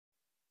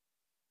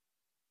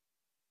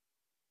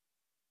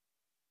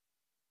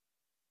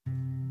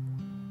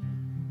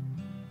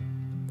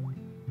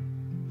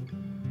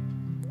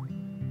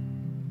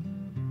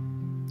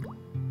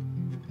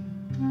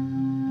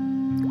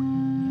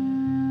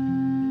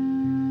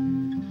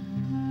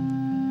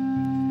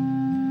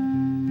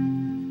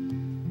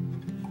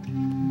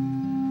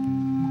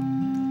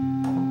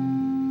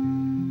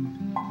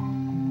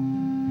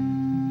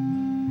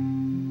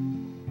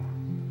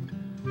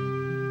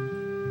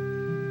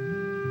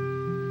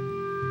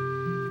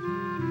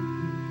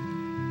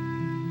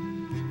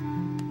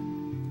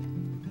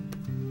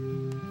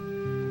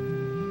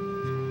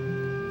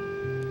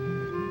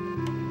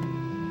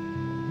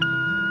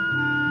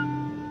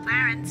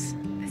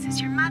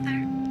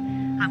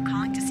I'm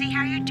calling to see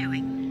how you're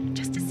doing,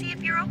 just to see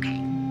if you're okay.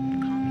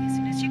 Call me as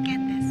soon as you get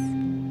this.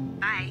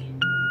 Bye.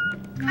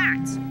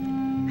 Clarence,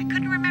 I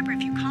couldn't remember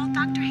if you called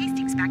Dr.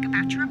 Hastings back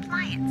about your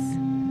appliance.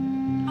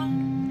 Oh,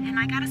 and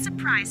I got a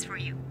surprise for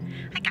you.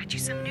 I got you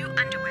some new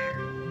underwear.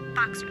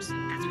 Boxers,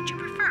 that's what you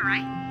prefer,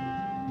 right?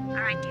 All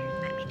right, dear,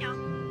 let me know.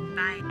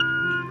 Bye.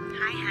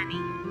 Hi,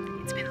 honey.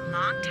 It's been a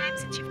long time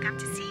since you've come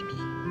to see me.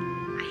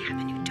 I have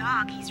a new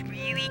dog. He's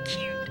really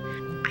cute.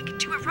 I could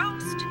do a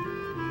roast.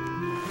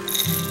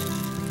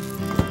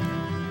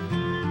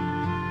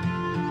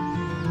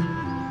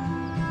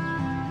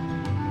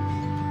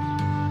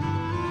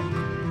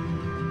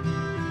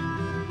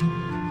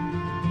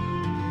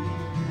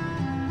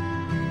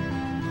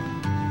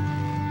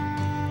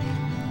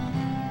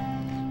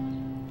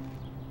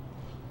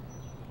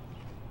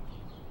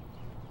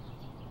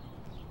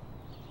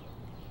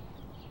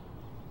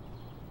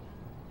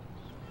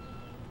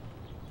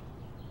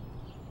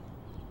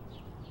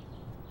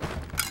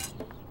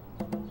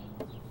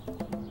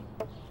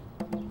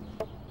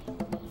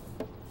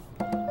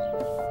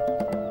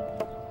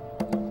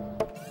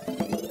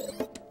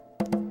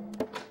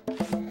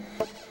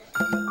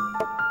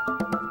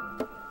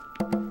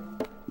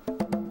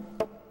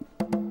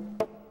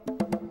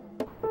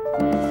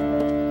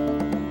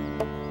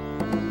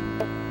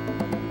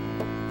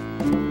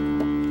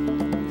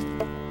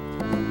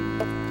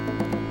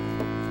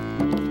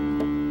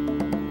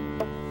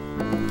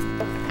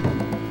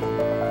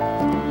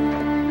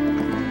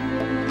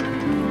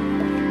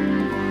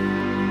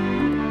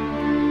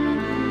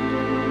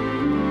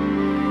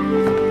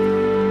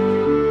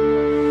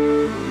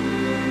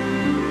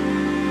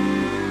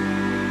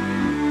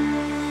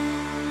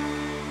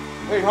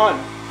 Hey, hon.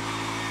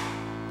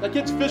 That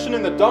kid's fishing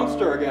in the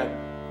dumpster again.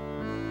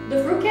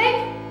 The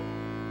fruitcake?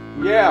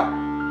 Yeah.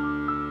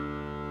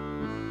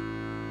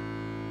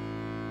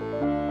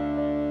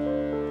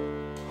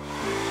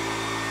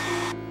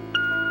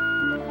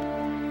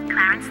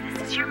 Clarence,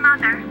 this is your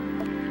mother.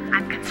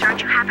 I'm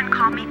concerned you haven't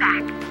called me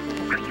back.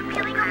 Are you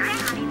feeling okay?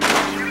 Honey,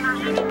 you're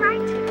eating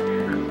right?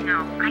 No,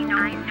 I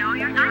know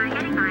you're not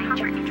getting right.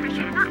 Your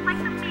nutrition is not like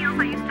the meals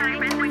I used to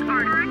make with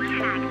order a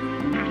kid.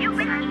 Have you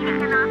been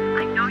eating enough?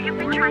 I know you've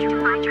been trying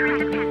to find your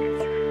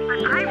independence,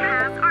 but I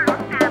have our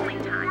family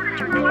time.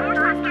 You're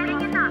not getting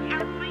enough. You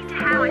need to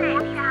have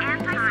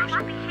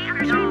antisocial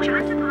behavior change.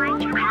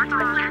 Find your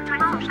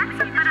antisocial.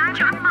 But I'm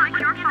just like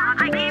your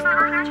father. I gave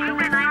birth to you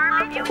and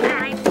I love you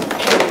and I...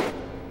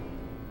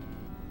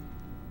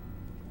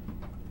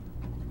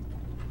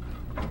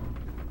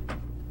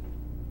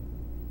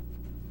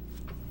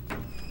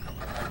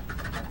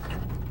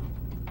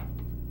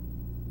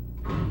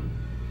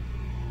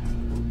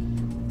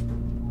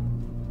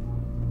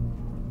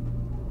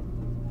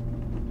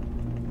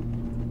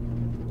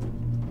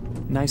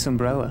 Nice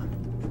umbrella.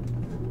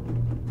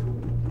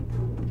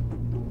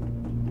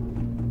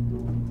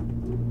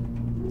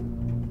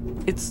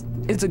 It's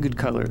a good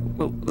color.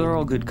 Well, they're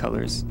all good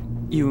colors.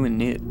 You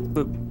and it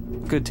look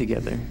good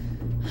together.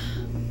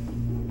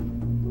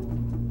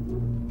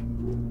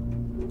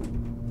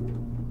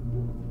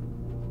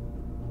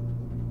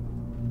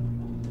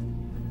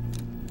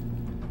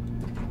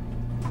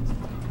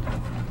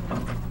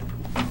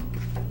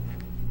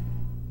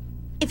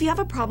 If you have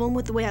a problem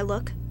with the way I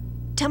look,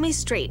 tell me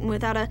straight and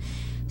without a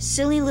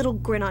silly little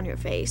grin on your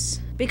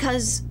face.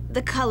 Because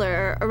the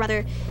color, or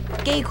rather,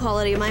 gay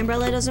quality of my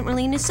umbrella doesn't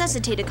really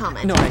necessitate a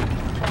comment. No,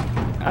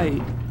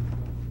 I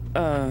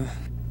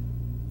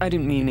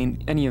didn't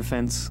mean any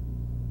offense.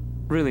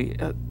 Really,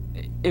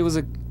 it was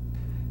a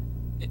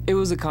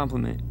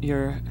compliment.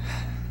 You're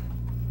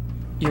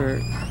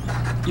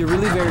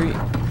really very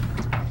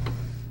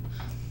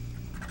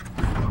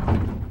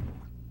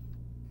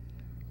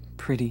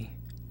pretty.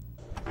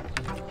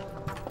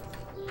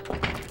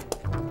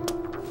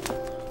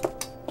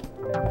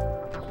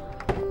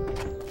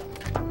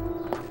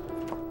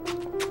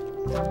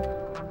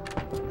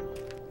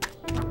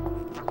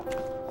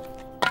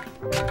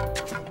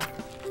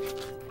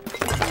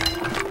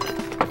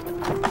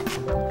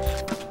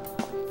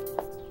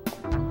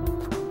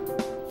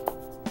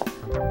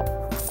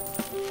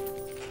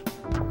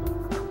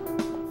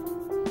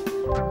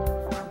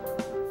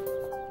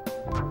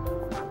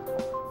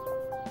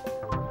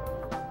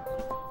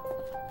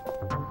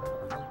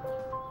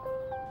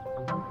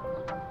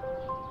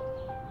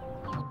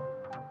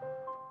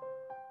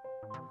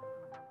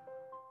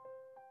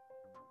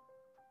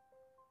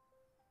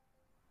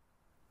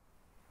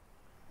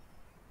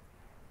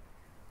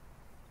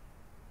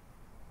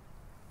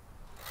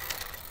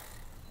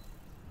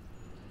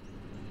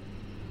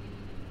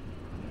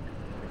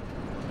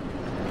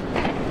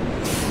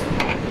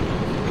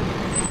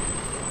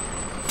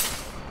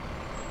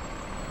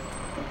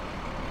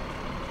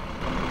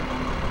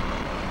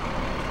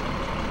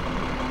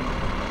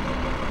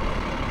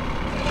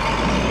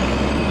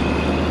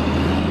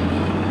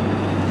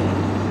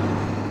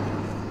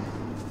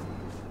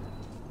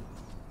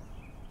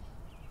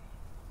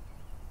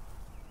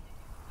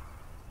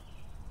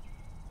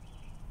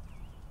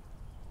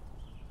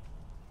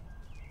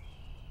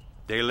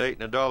 Day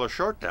late and $1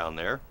 short down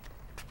there.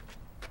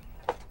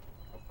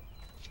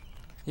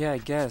 Yeah, I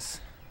guess.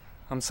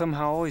 I'm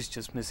somehow always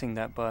just missing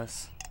that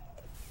bus.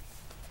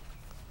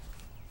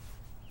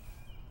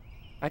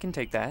 I can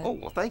take that. Oh,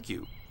 well, thank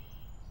you.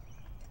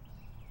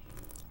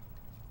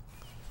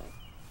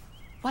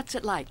 What's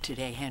it like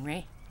today,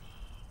 Henry?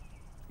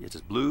 It's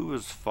as blue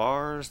as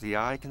far as the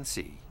eye can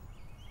see.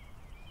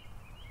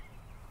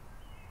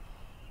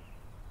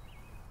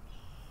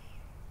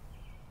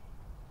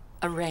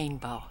 A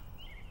rainbow.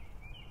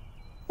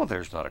 Well,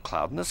 there's not a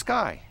cloud in the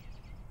sky.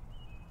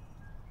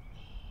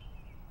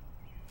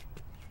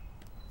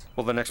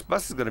 Well, the next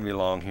bus is going to be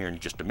along here in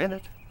just a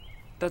minute.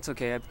 That's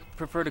okay. I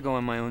prefer to go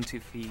on my own 2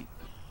 feet.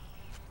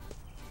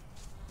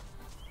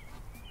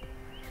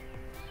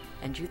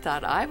 And you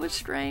thought I was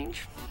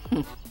strange?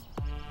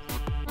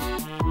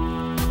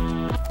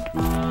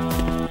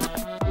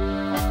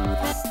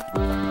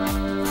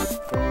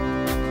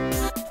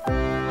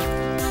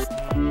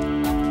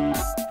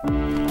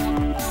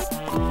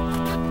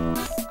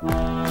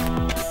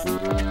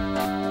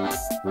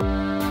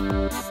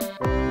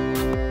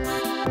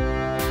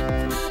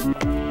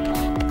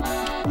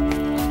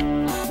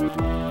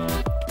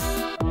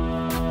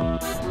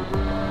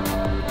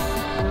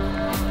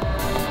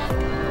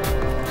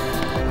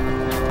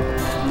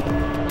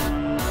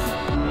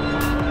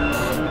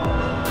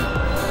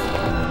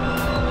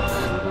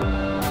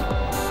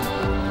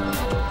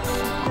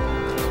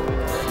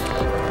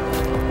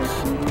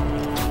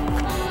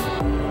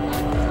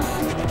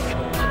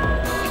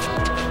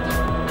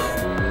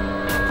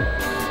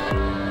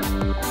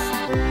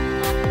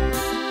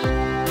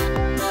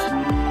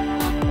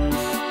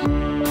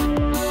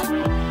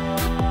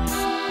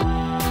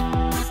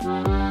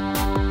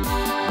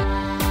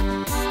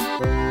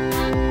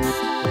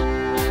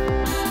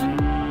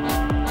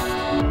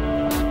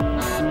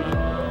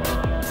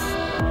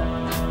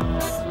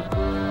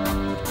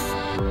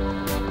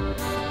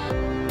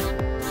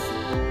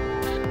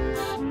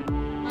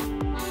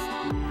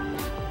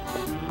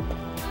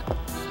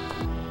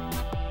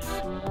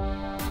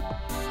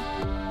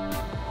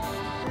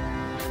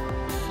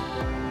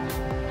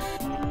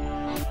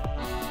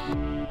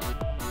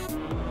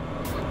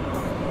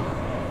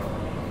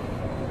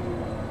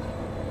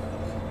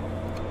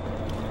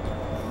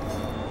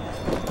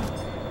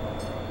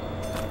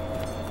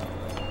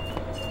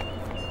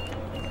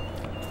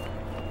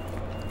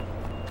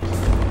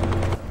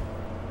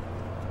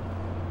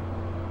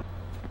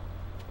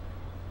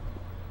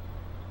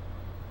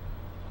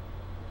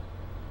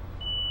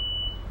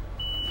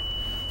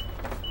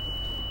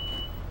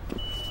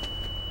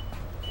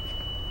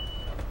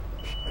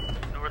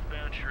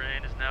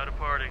 Now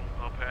departing.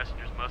 All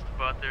passengers must have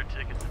bought their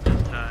tickets at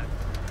this time.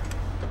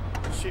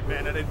 Shit,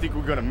 man, I didn't think we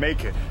were gonna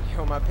make it.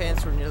 Yo, my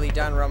pants were nearly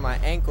down around my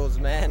ankles,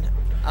 man.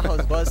 I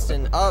was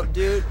busting up,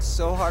 dude,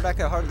 so hard I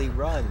could hardly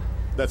run.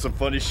 That's some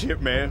funny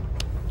shit, man.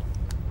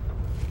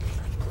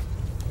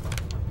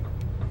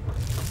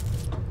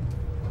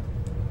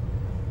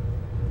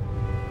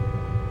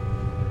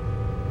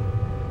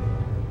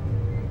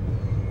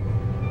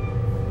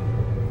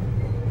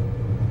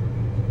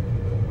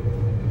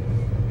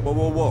 Whoa,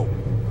 whoa, whoa.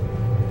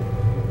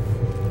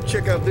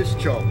 Check out this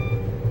chart.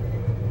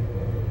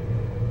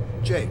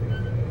 Jay,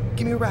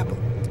 give me a wrapper.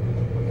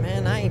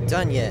 Man, I ain't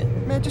done yet.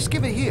 Man, just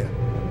give it here.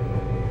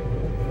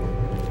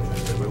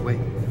 Wait.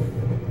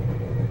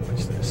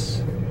 What's this?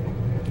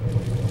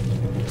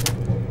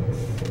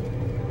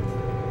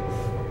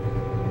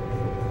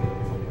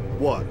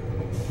 What?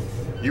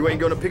 You ain't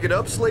gonna pick it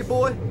up, slave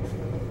boy?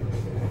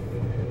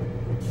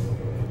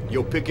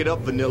 You'll pick it up,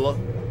 Vanilla.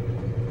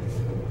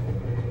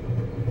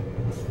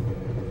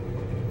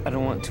 I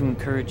don't want to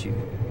encourage you.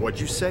 What'd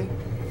you say?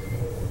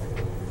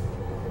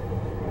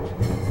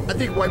 I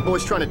think white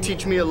boy's trying to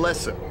teach me a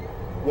lesson.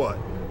 What?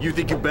 You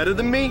think you're better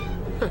than me?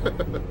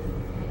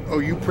 Oh,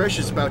 you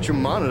precious about your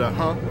monitor,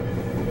 huh?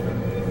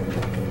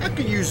 I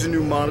could use a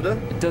new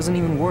monitor. It doesn't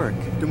even work.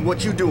 Then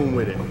what you doing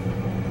with it?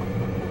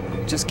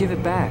 Just give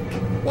it back.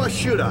 Why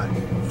should I,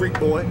 freak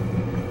boy?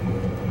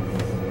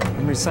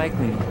 I'm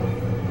recycling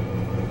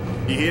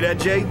it. You hear that,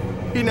 Jay?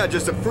 He not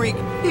just a freak,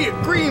 he a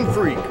green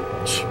freak.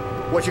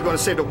 What you gonna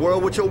save the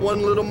world with your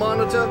one little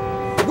monitor?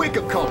 Wake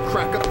up call,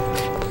 cracker.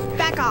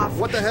 Back off.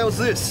 What the hell's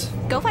this?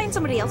 Go find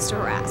somebody else to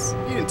harass.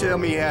 You didn't tell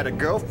me you had a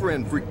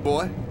girlfriend, freak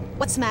boy.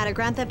 What's the matter?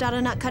 Grand Theft Auto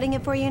not cutting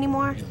it for you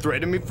anymore? You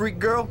threaten me, freak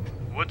girl?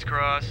 Woods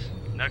Cross.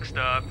 Next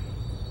stop.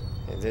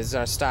 This is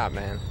our stop,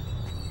 man.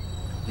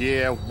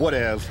 Yeah,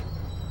 whatever.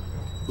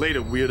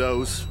 Later,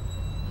 weirdos.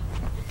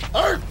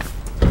 Arr!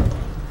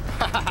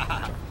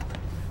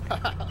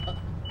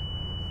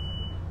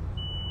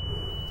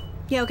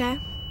 You okay?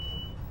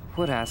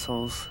 What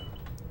assholes?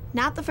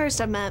 Not the first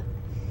I've met.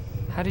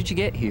 How did you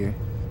get here?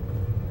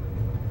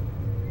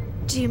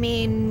 Do you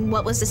mean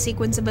what was the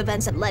sequence of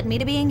events that led me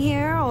to being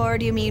here? Or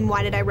do you mean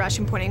why did I rush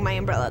in pointing my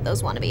umbrella at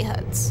those wannabe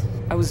hoods?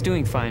 I was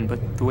doing fine,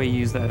 but the way you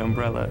used that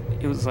umbrella,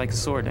 it was like a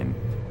sword, and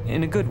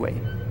in a good way.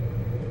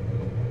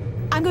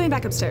 I'm going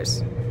back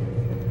upstairs.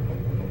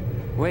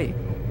 Wait.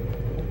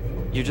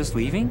 You're just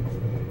leaving?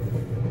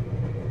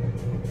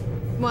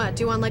 What,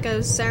 do you want like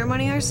a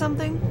ceremony or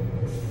something?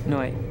 No,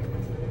 I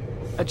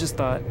just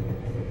thought...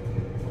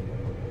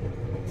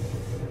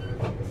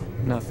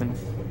 Nothing.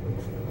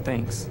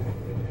 Thanks.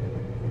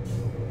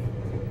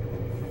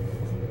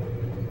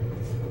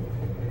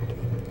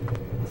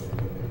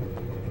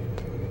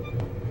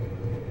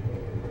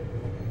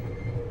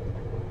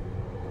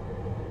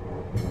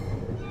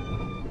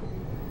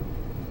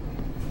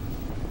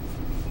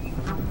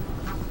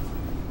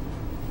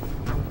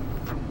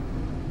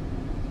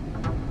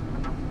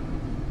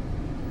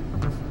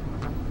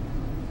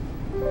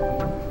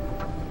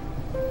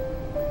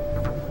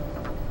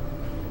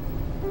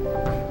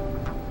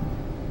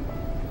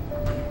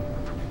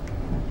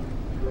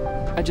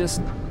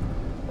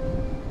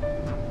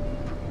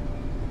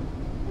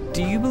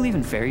 Do you believe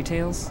in fairy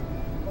tales?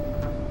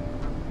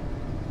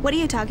 What are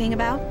you talking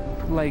about?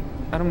 Like,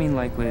 I don't mean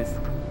like with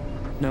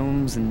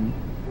gnomes and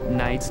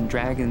knights and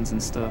dragons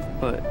and stuff,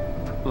 but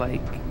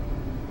like,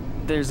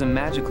 there's a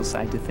magical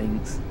side to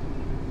things.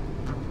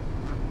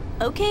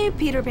 Okay,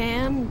 Peter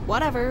Pan,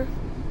 whatever.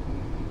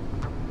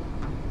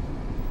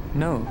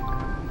 No,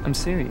 I'm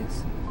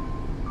serious.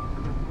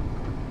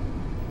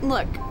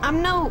 Look,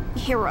 I'm no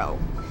hero.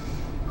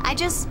 I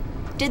just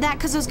did that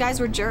because those guys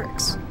were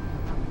jerks.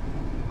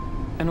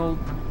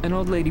 An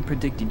old lady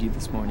predicted you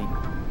this morning.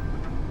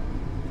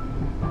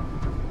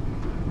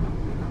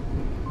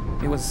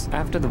 It was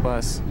after the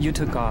bus. You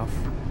took off.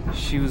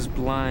 She was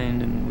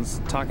blind and was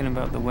talking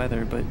about the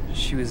weather, but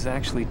she was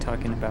actually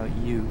talking about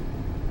you,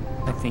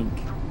 I think.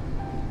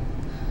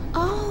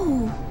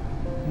 Oh.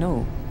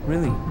 No,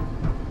 really.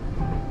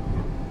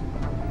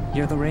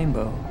 You're the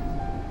rainbow.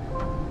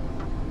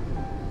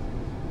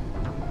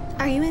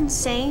 Are you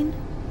insane?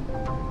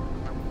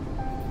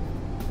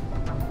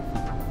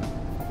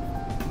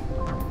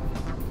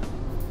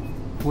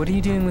 What are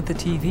you doing with the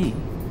TV?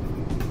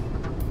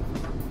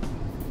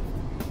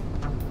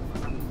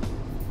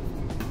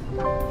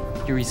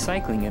 You're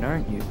recycling it,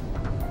 aren't you?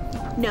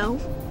 No.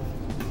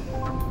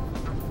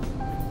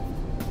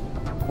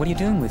 What are you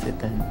doing with it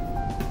then?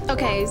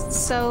 Okay,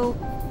 so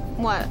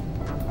what?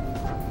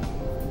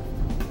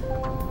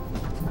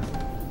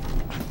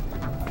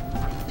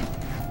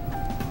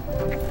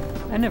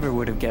 I never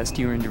would have guessed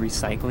you were into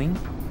recycling.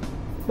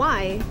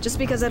 Why? Just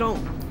because I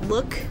don't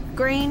look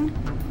green?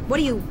 What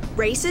are you,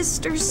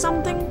 racist or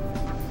something?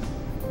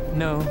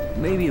 No,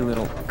 maybe a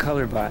little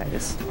color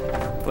bias,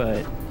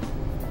 but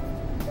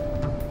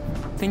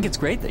I think it's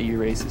great that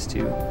you're racist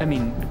too. I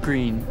mean,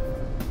 green.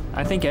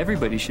 I think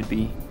everybody should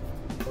be.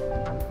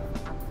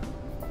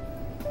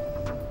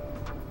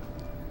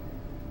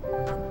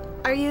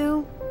 Are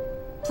you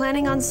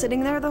planning on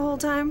sitting there the whole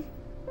time?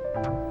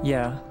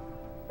 Yeah,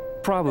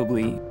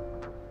 probably.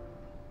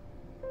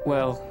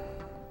 Well,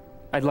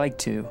 I'd like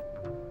to.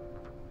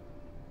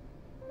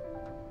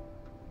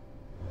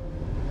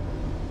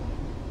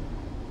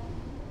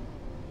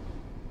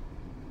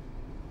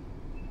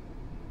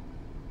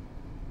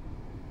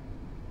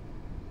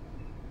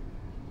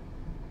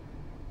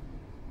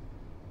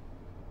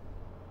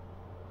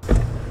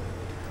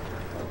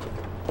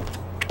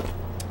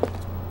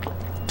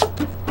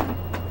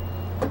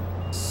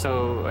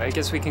 So, I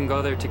guess we can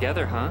go there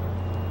together, huh?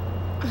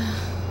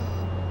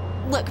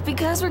 Look,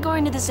 because we're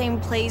going to the same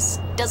place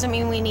doesn't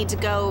mean we need to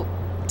go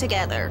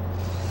together.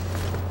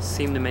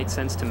 Seemed to make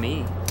sense to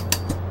me.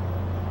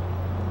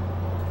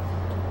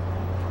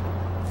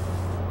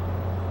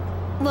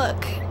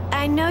 Look,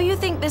 I know you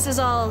think this is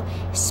all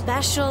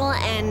special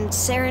and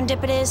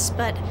serendipitous,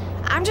 but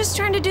I'm just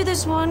trying to do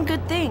this one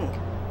good thing.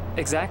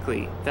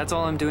 Exactly. That's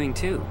all I'm doing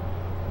too.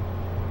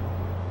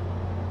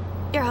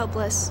 You're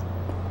hopeless.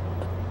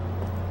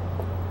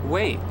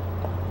 Wait,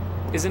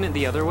 isn't it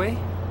the other way?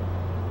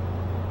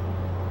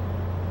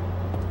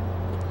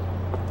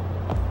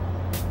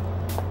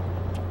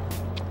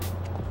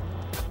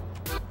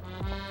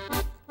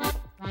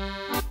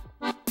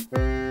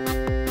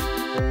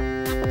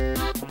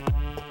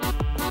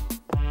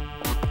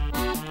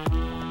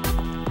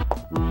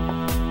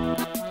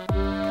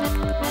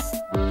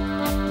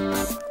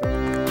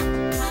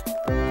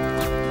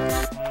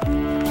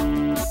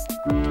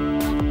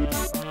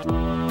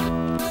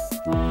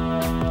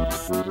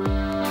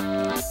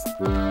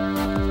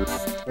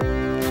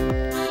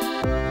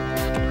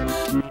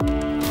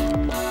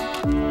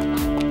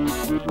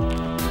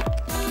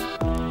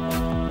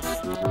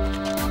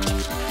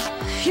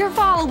 You're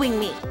following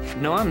me.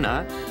 No, I'm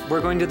not.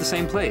 We're going to the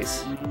same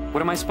place.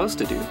 What am I supposed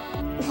to do?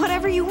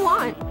 Whatever you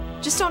want.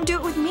 Just don't do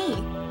it with me.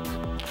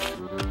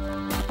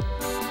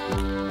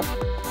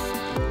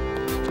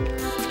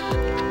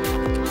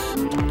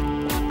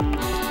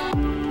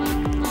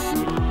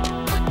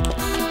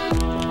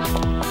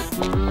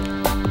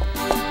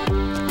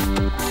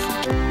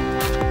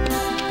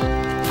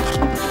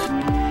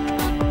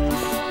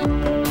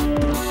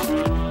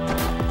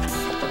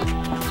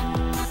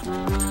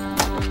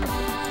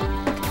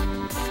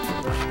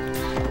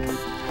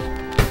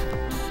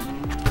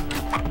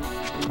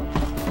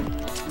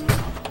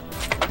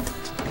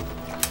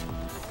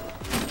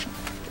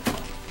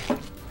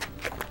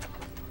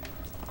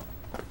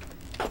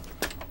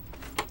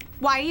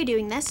 Why are you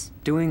doing this?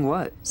 Doing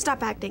what?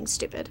 Stop acting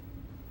stupid.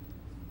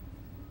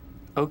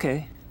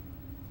 Okay.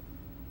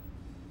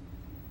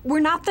 We're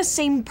not the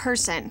same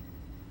person.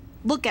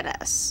 Look at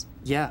us.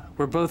 Yeah,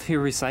 we're both here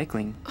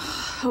recycling.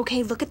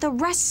 Okay, look at the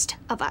rest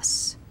of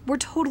us. We're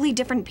totally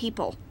different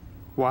people.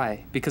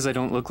 Why? Because I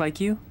don't look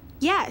like you?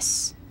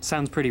 Yes.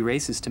 Sounds pretty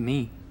racist to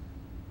me.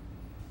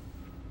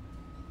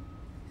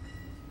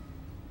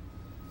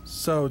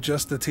 So,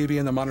 just the TV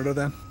and the monitor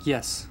then?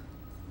 Yes.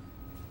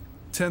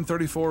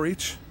 $10.34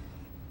 each?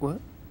 What?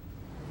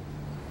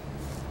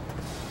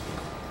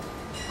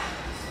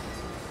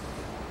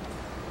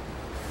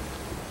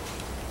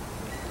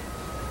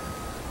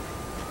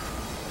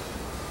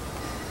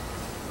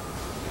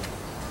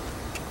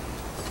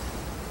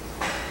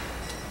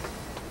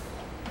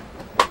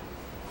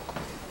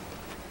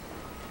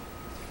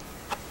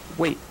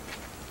 Wait,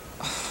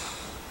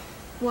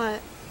 What?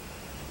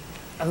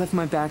 I left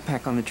my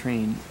backpack on the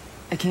train.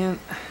 I can't...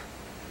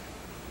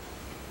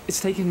 It's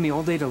taken me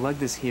all day to lug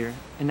this here,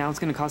 and now it's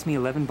gonna cost me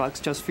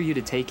 $11 just for you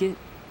to take it?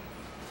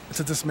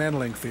 It's a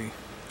dismantling fee.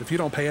 If you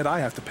don't pay it,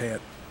 I have to pay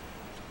it.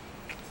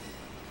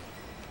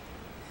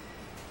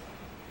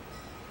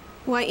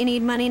 What, you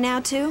need money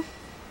now too?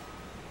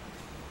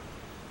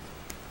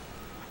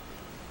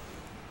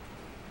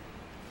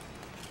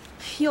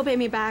 You'll pay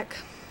me back.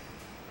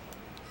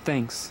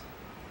 Thanks.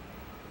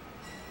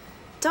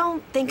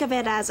 Don't think of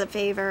it as a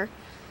favor.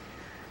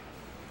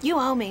 You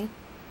owe me.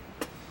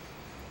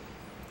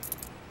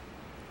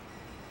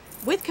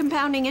 With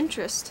compounding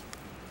interest.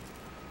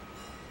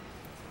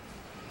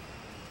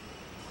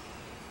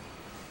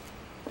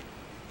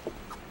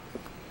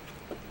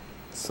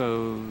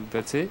 So,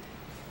 that's it?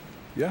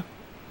 Yeah.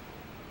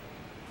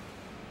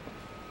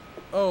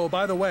 Oh,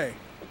 by the way,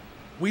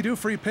 we do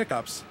free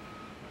pickups.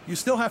 You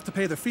still have to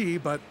pay the fee,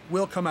 but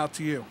we'll come out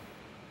to you.